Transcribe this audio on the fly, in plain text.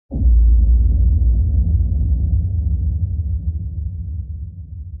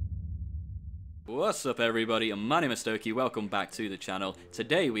What's up everybody, my name is Stokie, welcome back to the channel.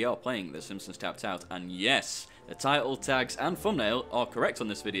 Today we are playing The Simpsons Tapped Out, and yes, the title, tags and thumbnail are correct on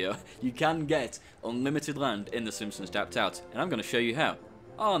this video. You can get unlimited land in The Simpsons Tapped Out, and I'm going to show you how.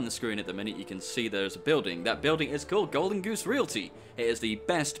 On the screen at the minute you can see there's a building. That building is called Golden Goose Realty. It is the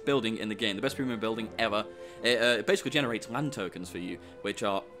best building in the game, the best premium building ever. It basically generates land tokens for you, which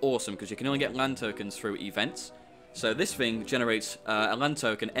are awesome because you can only get land tokens through events. So this thing generates a land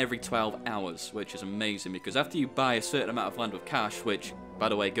token every 12 hours, which is amazing because after you buy a certain amount of land with cash, which, by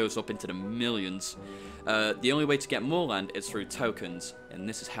the way, goes up into the millions, the only way to get more land is through tokens, and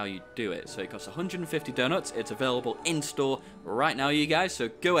this is how you do it. So it costs 150 donuts. It's available in-store right now, you guys, so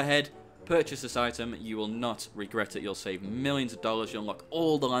go ahead, purchase this item. You will not regret it. You'll save millions of dollars. You'll unlock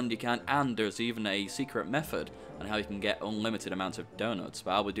all the land you can, and there's even a secret method on how you can get unlimited amounts of donuts, but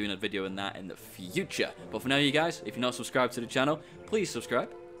I'll be doing a video on that in the future. But for now, you guys, if you're not subscribed to the channel, please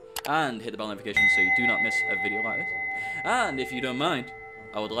subscribe and hit the bell notification so you do not miss a video like this. And if you don't mind,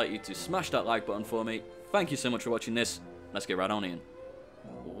 I would like you to smash that like button for me. Thank you so much for watching this. Let's get right on in.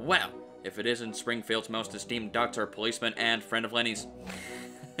 Well, if it isn't Springfield's most esteemed doctor, policeman, and friend of Lenny's.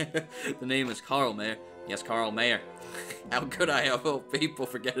 The name is Carl Mayer. Yes, Carl Mayer. How could I have hoped people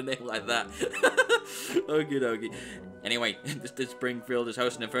forget a name like that? Okie dokie. Anyway, this Springfield is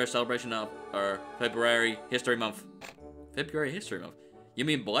hosting the first celebration of our February History Month. February History Month? You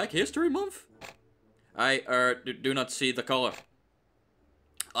mean Black History Month? I do not see the color.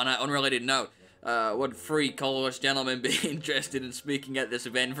 On an unrelated note, would three colorless gentlemen be interested in speaking at this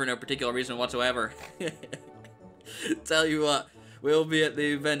event for no particular reason whatsoever? Tell you what, we'll be at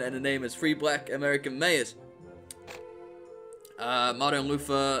the event and the name is Free Black American Mayors. Martin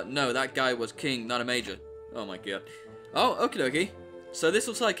Luther, no, that guy was king, not a major. Oh my god. Oh, okie dokie. So this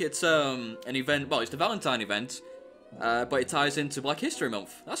looks like it's an event, well, it's the Valentine event, but it ties into Black History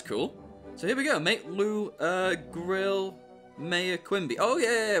Month. That's cool. So here we go, Make Lou, Grill, Mayor Quimby. Oh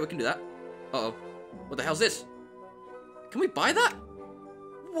yeah, we can do that. Uh-oh. What the hell's this? Can we buy that?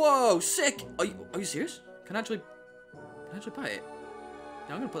 Whoa, sick! Are you serious? Can I actually buy it?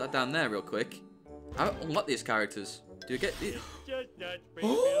 Yeah, I'm gonna put that down there real quick. How do I unlock these characters? Do you get these?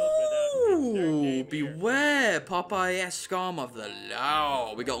 Oh, beware, Popeye-esque arm of the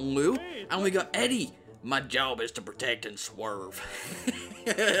law. We got Lou, and we got Eddie. My job is to protect and swerve.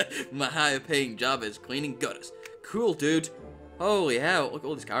 My higher paying job is cleaning gutters. Cool, dude. Holy hell, look at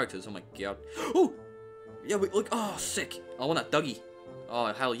all these characters, oh my god. Oh! Yeah, look, oh, sick. I want that Dougie.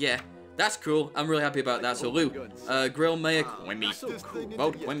 Oh, hell yeah. That's cool, I'm really happy about that. So, Lou, Grill Mayor Quimby.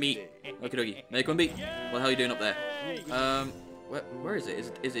 Vote Quimby. Okie dokie. Mayor Quimby, what the hell are you doing up there? Where is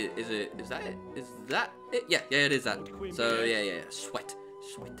it? Is that it? Is that it? Yeah, it is that. So, yeah. Sweat.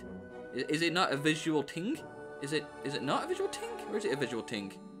 Is it not a visual ting? Is it not a visual ting? Or is it a visual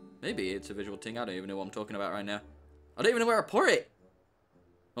ting? Maybe it's a visual ting, I don't even know what I'm talking about right now. I don't even know where I put it.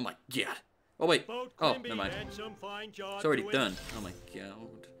 Oh my god. Oh wait. Oh, never mind. It's already done. Oh my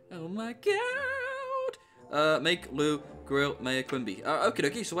god. Oh my god. Make Lou Grill Mayor Quimby.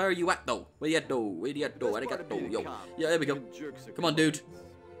 Okay. So where are you at though? Where you at though? Where you at though? Where you at though? Yo. Yeah, there we go. Come on, dude.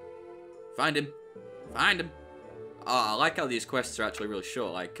 Find him. Oh, I like how these quests are actually really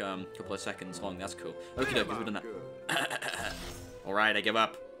short, like a couple of seconds long. That's cool. Okay, we've done that. All right, I give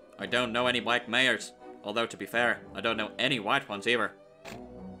up. I don't know any black mayors. Although, to be fair, I don't know any white ones either.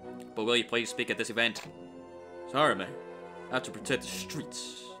 But will you please speak at this event? Sorry, man. I have to protect the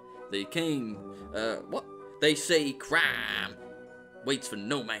streets. The king, what? They say crime waits for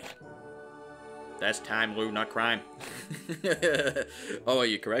no man. That's time, Lou, not crime. Oh, are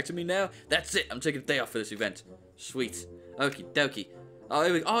you correcting me now? That's it. I'm taking a day off for this event. Sweet. Okie dokie.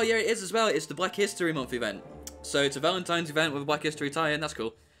 Oh, yeah, it is as well. It's the Black History Month event. So it's a Valentine's event with a Black History tie-in. That's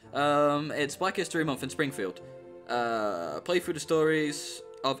cool. It's Black History Month in Springfield. Play through the stories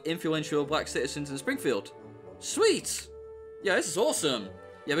of influential black citizens in Springfield. Sweet! Yeah, this is awesome.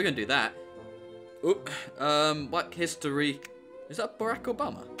 Yeah, we're gonna do that. Oop. Black History. Is that Barack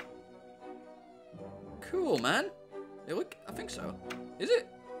Obama? Cool, man. Hey, look, I think so. Is it?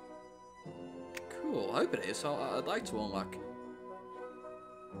 Cool, I hope it is. I'd like to unlock.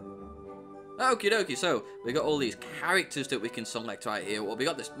 Okie dokie, so we got all these characters that we can select right here. Well, we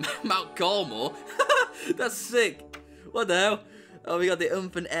got this Mount Cornwall. That's sick. What the hell? Oh, we got the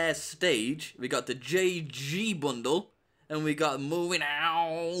Infant Air stage. We got the JG bundle. And we got moving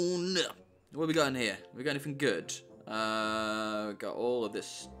on. What we got in here? We got anything good? We got all of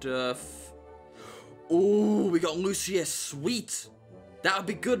this stuff. Oh, we got Lucius. Sweet. That would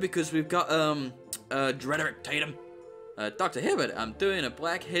be good because we've got Drederick Tatum. Dr. Hibbert, I'm doing a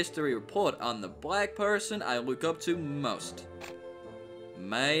Black History report on the black person I look up to most.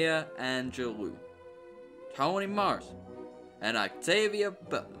 Maya Angelou. Tony Mars, and Octavia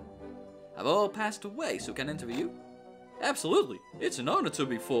Butler have all passed away, so can I interview you? Absolutely. It's an honor to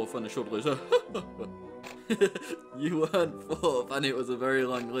be fourth on the short list. You weren't fourth, and it was a very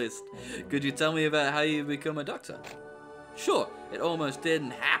long list. Could you tell me about how you become a doctor? Sure, it almost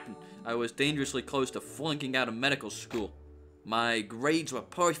didn't happen. I was dangerously close to flunking out of medical school. My grades were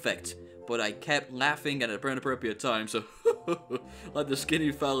perfect, but I kept laughing at an inappropriate time, so like the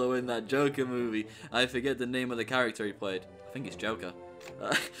skinny fellow in that Joker movie. I forget the name of the character he played. I think it's Joker.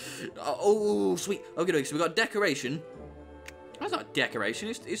 Oh, sweet. Okay, so we got decoration. That's not decoration,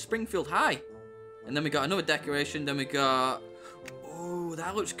 it's Springfield High. And then we got another decoration, then we got... Oh,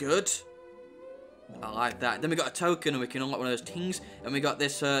 that looks good. I like that. Then we got a token and we can unlock one of those things. And we got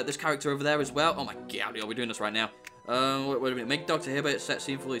this this character over there as well. Oh my god, we're doing this right now. Wait a minute. Make Doctor here, but it's set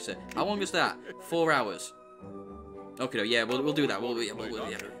scene for Lisa. How long is that? 4 hours. Okay, yeah, we'll do that.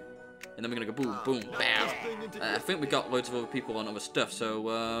 Yeah. And then we're gonna go boom, boom, bam. I think we got loads of other people on other stuff,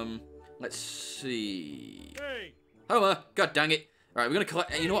 so let's see. Homer, god dang it. Alright, we're gonna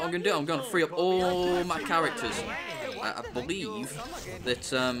collect. You know what I'm gonna do? I'm gonna free up all my characters. I believe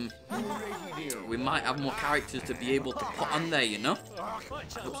that we might have more characters to be able to put on there, you know? I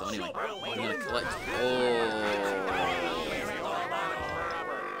hope so anyway. I'm gonna collect all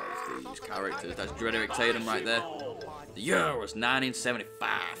these characters. That's Drederick Tatum right there. The year was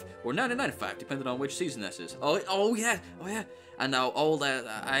 1975 or 1995, depending on which season this is. Oh yeah. And how old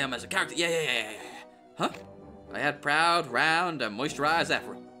I am as a character. Yeah. Huh? I had proud, round, and moisturized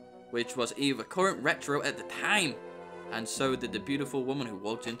afro, which was either current retro at the time. And so did the beautiful woman who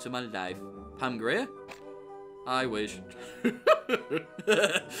walked into my life. Pam Grier? I wish.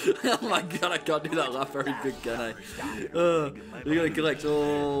 Oh my god, I can't do that laugh very good, can I? We're gonna collect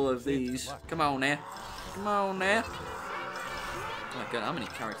all of these. Come on now. Oh my god, how many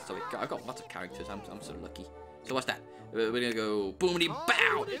characters have we got? I've got lots of characters, I'm so lucky. So what's that? We're gonna go boomity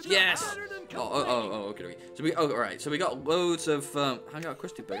bow! Yes! Okay. So alright, so we got loads of hang out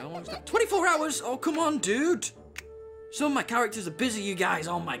Krusty Bug. How long is that? 24 hours! Oh come on, dude! Some of my characters are busy, you guys.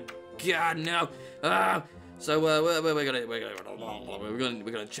 Oh my god, no. So we're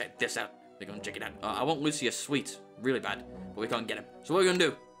gonna check this out. We're gonna check it out. I want Lucius sweet, really bad, but we can't get him. So what we're gonna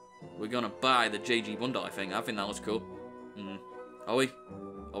do? We're gonna buy the JG bundle. I think that looks cool. Are we?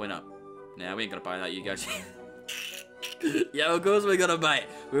 Are we not? Nah, we ain't gonna buy that, you guys. Yeah, of course we're gonna buy it.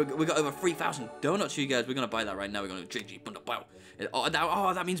 We got over 3,000 donuts, you guys. We're gonna buy that right now. We're gonna JG bundle. Wow.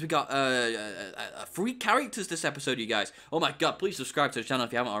 That means we got 3 characters this episode, you guys. Oh my god, please subscribe to the channel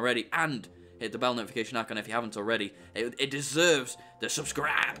if you haven't already, and hit the bell notification icon if you haven't already. It deserves the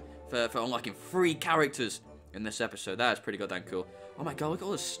subscribe for unlocking 3 characters in this episode. That is pretty goddamn cool. Oh my god, look at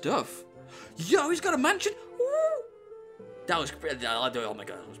all this stuff. Yo, he's got a mansion. Woo! That was pretty. Oh my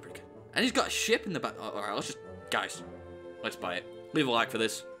god, that was pretty good. And he's got a ship in the back. Alright, let's just, guys, let's buy it. Leave a like for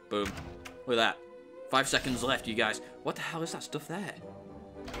this. Boom. Look at that. 5 seconds left, you guys. What the hell is that stuff there?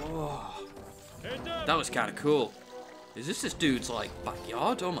 Oh, that was kind of cool. Is this dude's, like,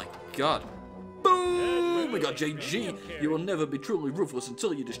 backyard? Oh my god. Boom! We got JG. You will never be truly ruthless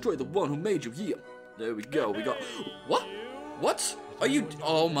until you destroy the one who made you. Yeah. There we go. We got... What? What? Are you...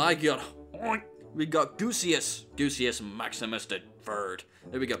 Oh my god. We got Goosius Maximus the Third.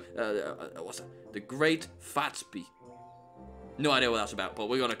 There we go. What's that? The Great Fatsby. No idea what that's about, but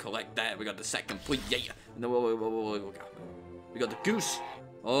we're gonna collect that. We got the set complete. Yeah. And then we got the goose.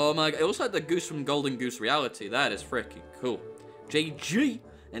 Oh my god. It looks like the goose from Golden Goose Reality. That is freaking cool. JG.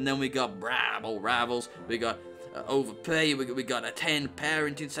 And then we got Ravels. We got Overpay. We got Attend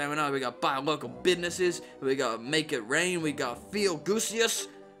Parenting Seminar. We got Buy Local Businesses. We got Make It Rain. We got Feel Goosius.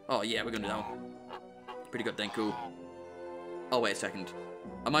 Oh yeah, we're gonna do that one. Pretty good thing, cool. Oh wait a second.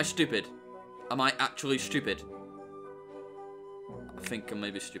 Am I stupid? Am I actually stupid? I think I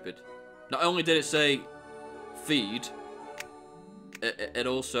may be stupid. Not only did it say feed, it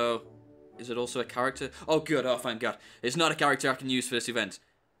also... Is it also a character? Oh good, oh thank god. It's not a character I can use for this event.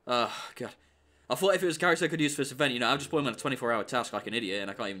 Oh god. I thought if it was a character I could use for this event, you know, I've just put him on a 24-hour task like an idiot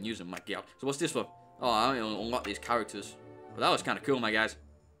and I can't even use him, my god. So what's this one? Oh, I don't unlock these characters. But that was kind of cool, my guys.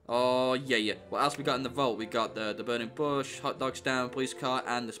 Oh, yeah. What else we got in the vault? We got the Burning Bush, Hot Dog Stand, Police Car,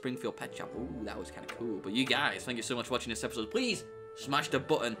 and the Springfield Pet Shop. Ooh, that was kind of cool. But you guys, thank you so much for watching this episode. Please smash the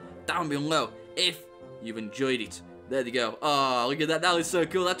button down below if you've enjoyed it. There you go. Oh, look at that. That is so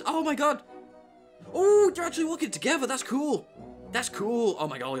cool. That's, oh, my God. Oh, they're actually working together. That's cool. That's cool. Oh,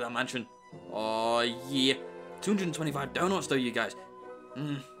 my God, look at that mansion. Oh, yeah. 225 donuts, though, you guys.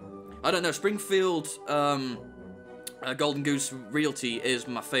 I don't know. Springfield, Golden Goose Realty is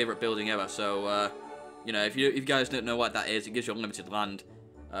my favorite building ever. So, you know, if you guys don't know what that is, it gives you unlimited land.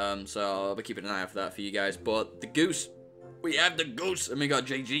 So I'll be keeping an eye out for that for you guys. But the goose, we have the goose, and we got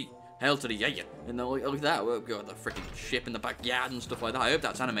JG. Hell to the yeah. And look at that, we've got the freaking ship in the backyard and stuff like that. I hope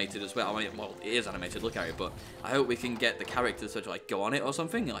that's animated as well. I mean, well, it is animated, look at it, but I hope we can get the characters to like go on it or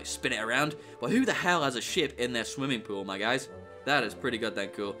something and like spin it around. But who the hell has a ship in their swimming pool, my guys? That is pretty good then,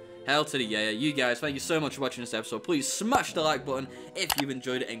 cool. Hell to the yeah. You guys, thank you so much for watching this episode. Please smash the like button if you've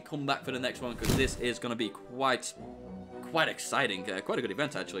enjoyed it and come back for the next one, because this is going to be quite exciting. Quite a good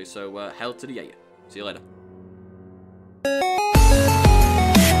event, actually. So, hell to the yeah. See you later.